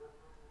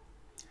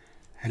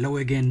Hello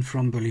again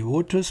from Burley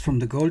Waters, from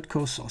the Gold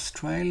Coast,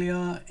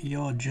 Australia.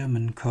 Your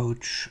German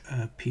coach,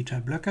 Peter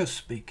Blöcker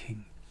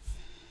speaking.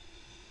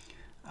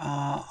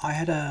 I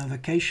had a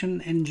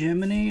vacation in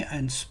Germany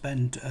and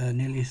spent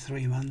nearly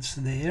 3 months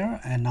there,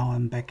 and now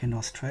I'm back in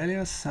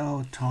Australia,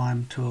 so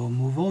time to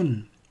move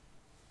on.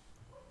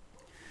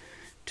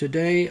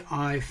 Today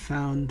I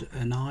found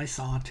a nice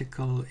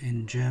article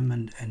in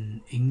German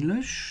and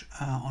English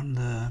on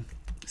the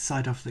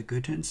site of the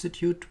Goethe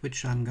Institute,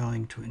 which I'm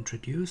going to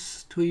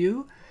introduce to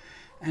you.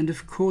 And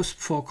of course,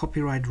 for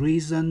copyright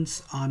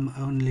reasons, I'm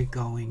only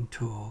going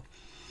to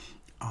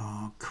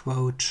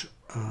quote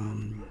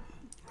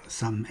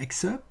some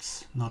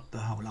excerpts, not the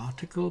whole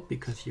article,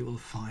 because you will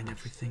find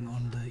everything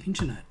on the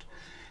internet.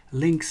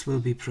 Links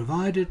will be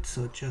provided,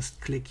 so just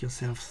click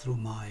yourself through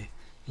my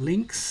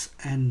links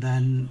and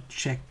then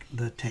check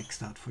the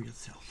text out for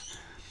yourself.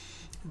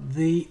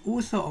 The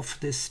author of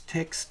this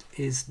text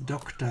is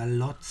Dr.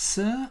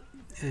 Lotze.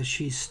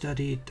 She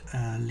studied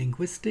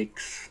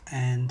linguistics,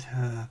 and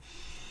her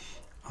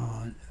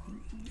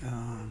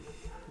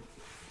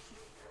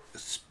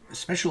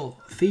special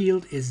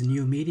field is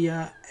new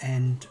media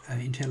and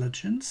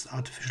intelligence,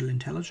 artificial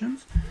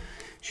intelligence.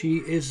 She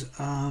is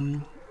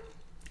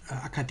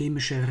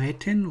akademische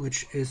Rätin,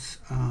 which is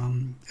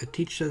a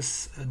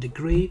teacher's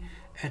degree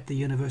at the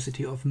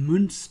University of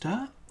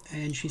Münster,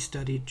 and she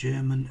studied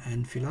German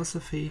and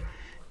philosophy,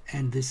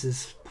 and this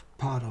is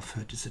part of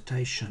her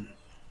dissertation.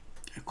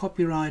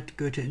 Copyright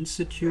Goethe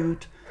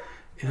Institute,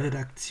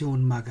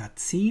 Redaktion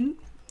Magazin,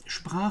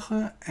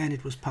 Sprache, and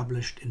it was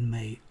published in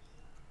May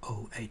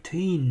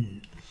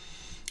 2018.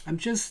 I'm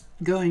just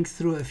going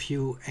through a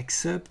few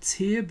excerpts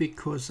here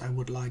because I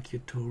would like you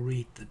to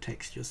read the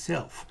text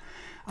yourself.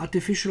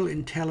 Artificial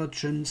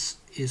intelligence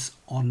is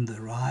on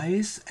the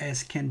rise,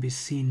 as can be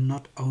seen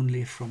not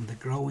only from the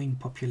growing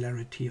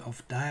popularity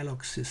of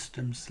dialogue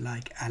systems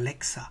like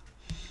Alexa.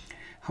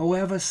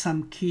 However,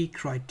 some key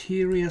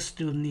criteria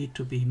still need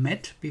to be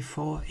met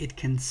before it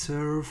can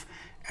serve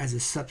as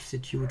a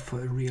substitute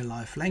for a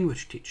real-life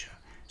language teacher: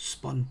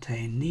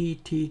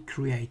 spontaneity,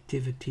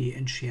 creativity,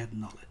 and shared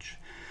knowledge.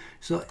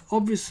 So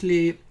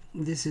obviously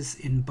this is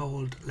in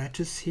bold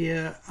letters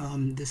here.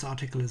 This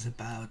article is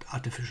about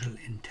artificial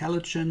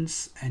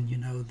intelligence, and you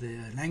know, the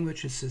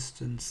language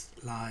assistants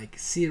like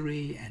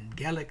Siri and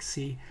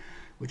Galaxy,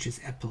 which is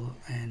Apple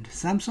and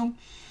Samsung.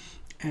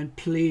 And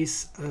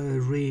please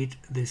read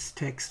this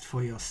text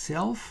for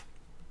yourself.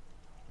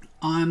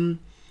 I'm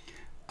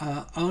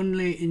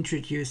only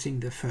introducing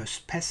the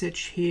first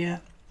passage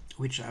here,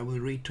 which I will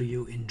read to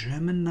you in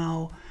German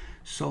now.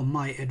 So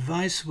my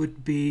advice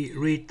would be,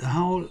 read the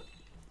whole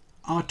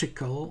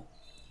article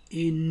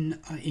in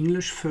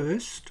English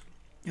first,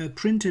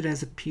 print it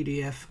as a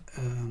PDF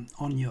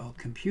on your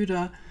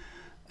computer,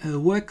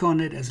 work on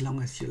it as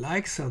long as you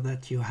like, so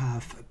that you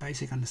have a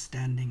basic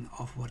understanding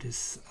of what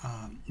is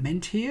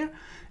meant here.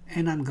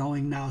 And I'm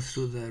going now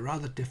through the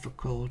rather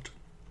difficult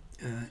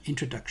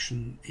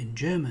introduction in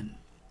German,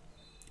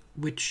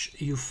 which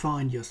you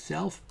find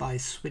yourself by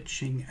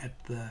switching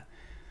at the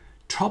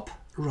top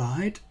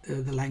right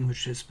the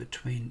languages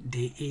between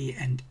DE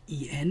and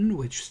EN,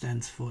 which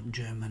stands for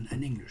German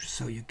and English.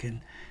 So you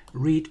can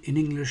read in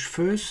English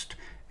first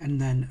and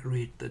then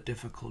read the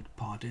difficult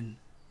part in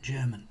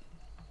German.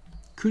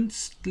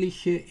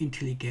 Künstliche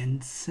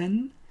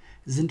Intelligenzen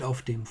sind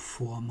auf dem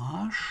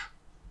Vormarsch,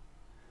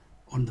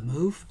 on the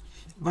move,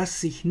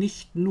 was sich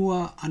nicht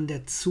nur an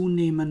der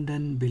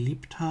zunehmenden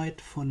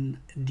Beliebtheit von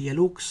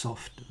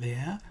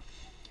Dialogsoftware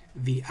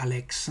wie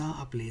Alexa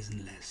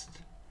ablesen lässt.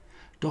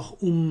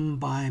 Doch um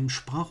beim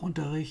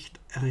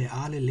Sprachunterricht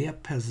reale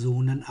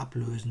Lehrpersonen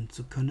ablösen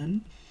zu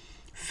können,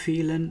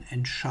 fehlen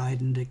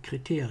entscheidende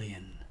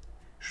Kriterien: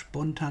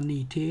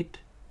 Spontanität,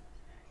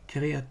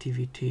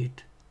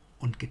 Kreativität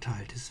und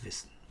geteiltes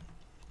Wissen.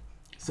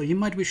 So you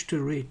might wish to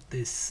read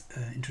this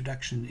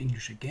introduction in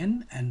English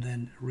again and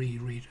then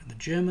reread the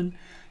German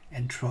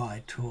and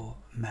try to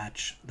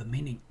match the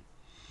meaning.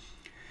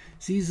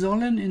 Sie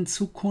sollen in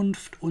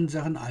Zukunft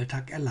unseren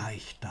Alltag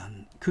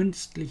erleichtern.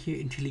 Künstliche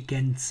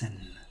Intelligenzen,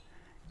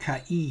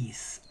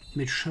 KIs,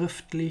 mit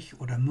schriftlich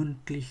oder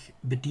mündlich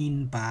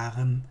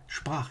bedienbarem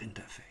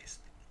Sprachinterface.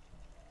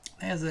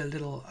 There's a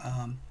little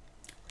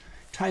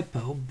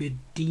typo,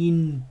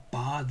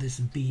 bedienbar,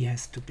 this B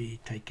has to be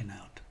taken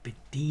out.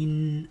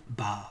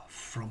 Bedienbar,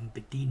 from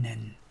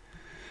bedienen.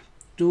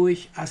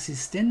 Durch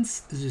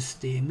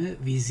Assistenzsysteme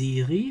wie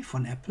Siri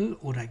von Apple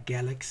oder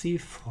Galaxy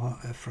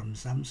from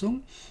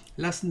Samsung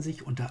lassen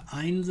sich unter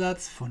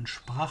Einsatz von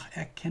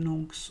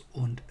Spracherkennungs-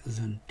 und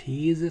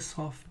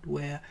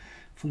Synthesesoftware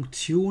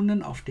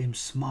Funktionen auf dem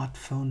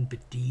Smartphone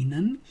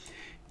bedienen.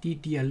 Die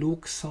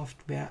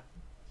Dialogsoftware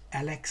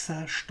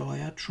Alexa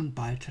steuert schon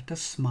bald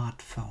das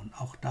Smartphone.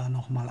 Auch da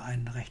nochmal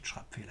ein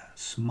Rechtschreibfehler.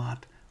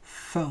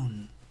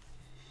 Smartphone.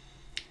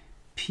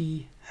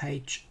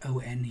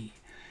 P-H-O-N-E.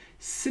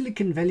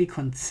 Silicon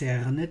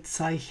Valley-Konzerne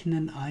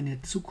zeichnen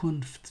eine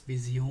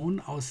Zukunftsvision,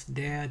 aus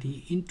der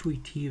die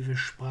intuitive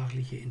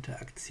sprachliche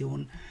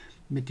Interaktion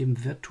mit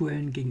dem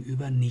virtuellen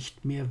Gegenüber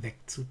nicht mehr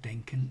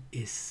wegzudenken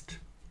ist.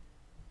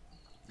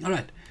 All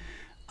right.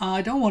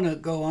 I don't want to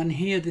go on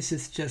here. This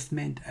is just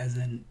meant as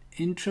an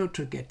intro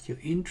to get you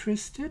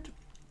interested.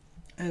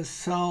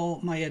 So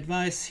my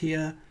advice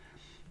here,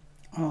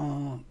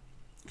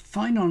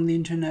 find on the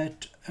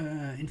internet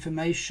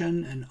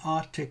information and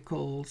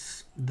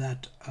articles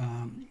that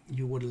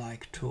you would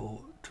like to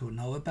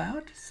know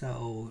about.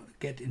 So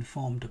get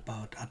informed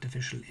about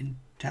artificial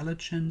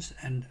intelligence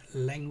and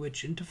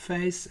language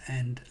interface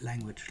and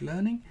language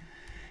learning.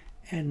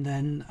 And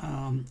then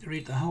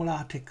read the whole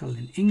article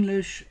in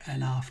English,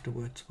 and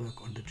afterwards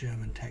work on the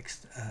German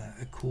text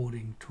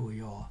according to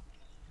your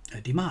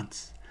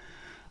demands.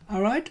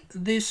 All right,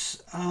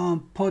 this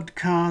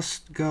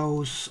podcast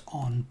goes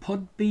on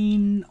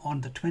Podbean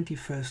on the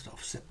 21st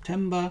of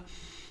September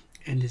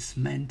and is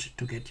meant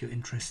to get you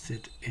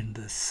interested in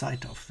the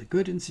site of the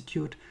Goethe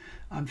Institute.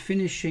 I'm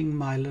finishing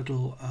my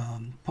little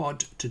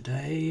pod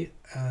today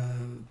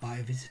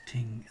by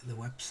visiting the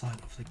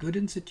website of the Goethe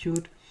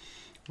Institute,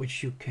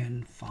 which you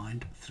can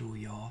find through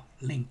your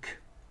link.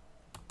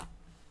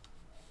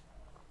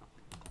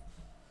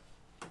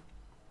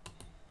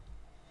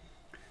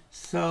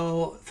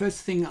 So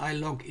first thing, I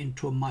log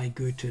into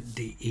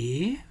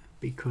mygoethe.de,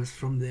 because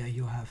from there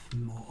you have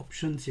more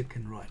options. You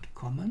can write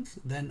comments.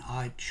 Then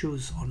I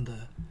choose on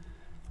the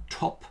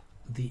top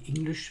the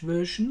English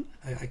version.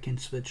 I can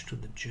switch to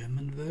the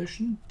German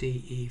version,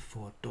 DE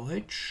for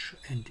Deutsch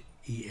and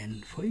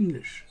EN for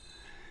English.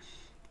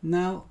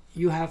 Now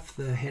you have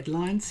the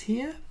headlines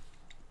here,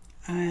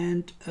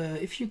 and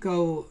if you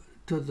go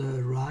to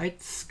the right,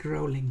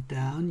 scrolling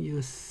down,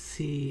 you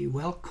see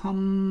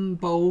welcome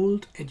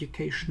bold,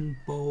 education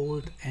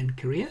bold, and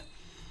career.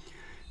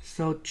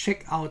 So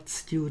check out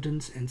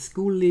students and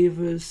school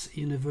leavers,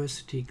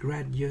 university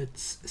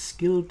graduates,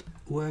 skilled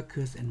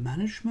workers and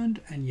management,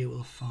 and you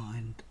will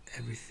find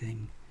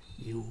everything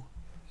you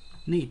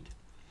need.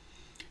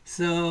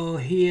 So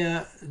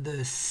here,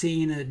 the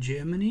Szene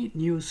Germany,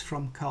 news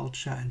from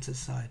culture and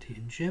society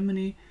in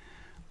Germany.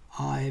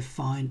 I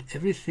find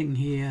everything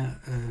here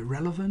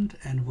relevant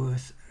and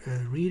worth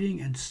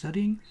reading and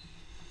studying.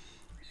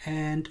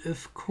 And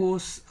of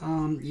course,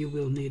 you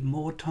will need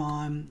more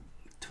time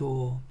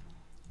to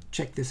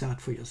check this out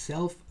for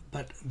yourself.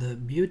 But the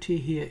beauty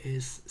here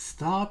is,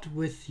 start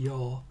with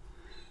your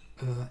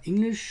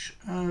English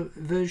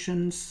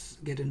versions,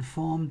 get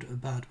informed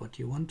about what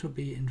you want to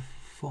be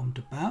informed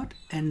about,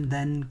 and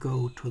then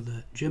go to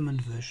the German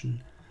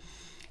version,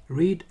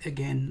 read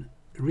again,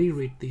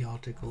 reread the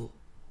article,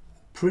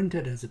 print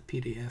it as a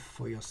PDF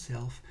for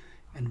yourself,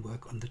 and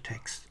work on the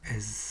text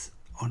as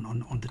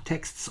on the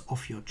texts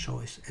of your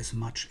choice as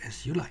much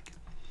as you like.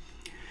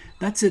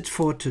 That's it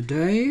for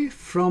today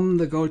from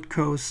the Gold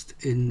Coast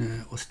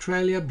in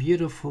Australia.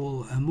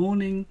 Beautiful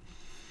morning,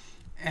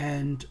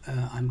 and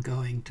I'm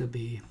going to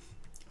be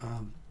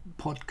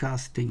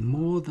podcasting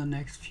more the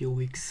next few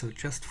weeks, so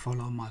just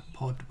follow my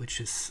pod, which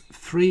is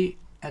free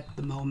at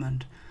the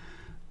moment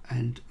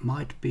and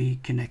might be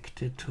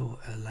connected to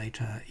a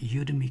later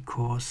Udemy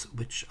course,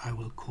 which I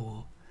will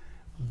call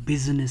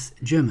Business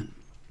German.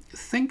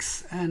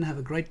 Thanks and have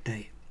a great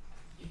day.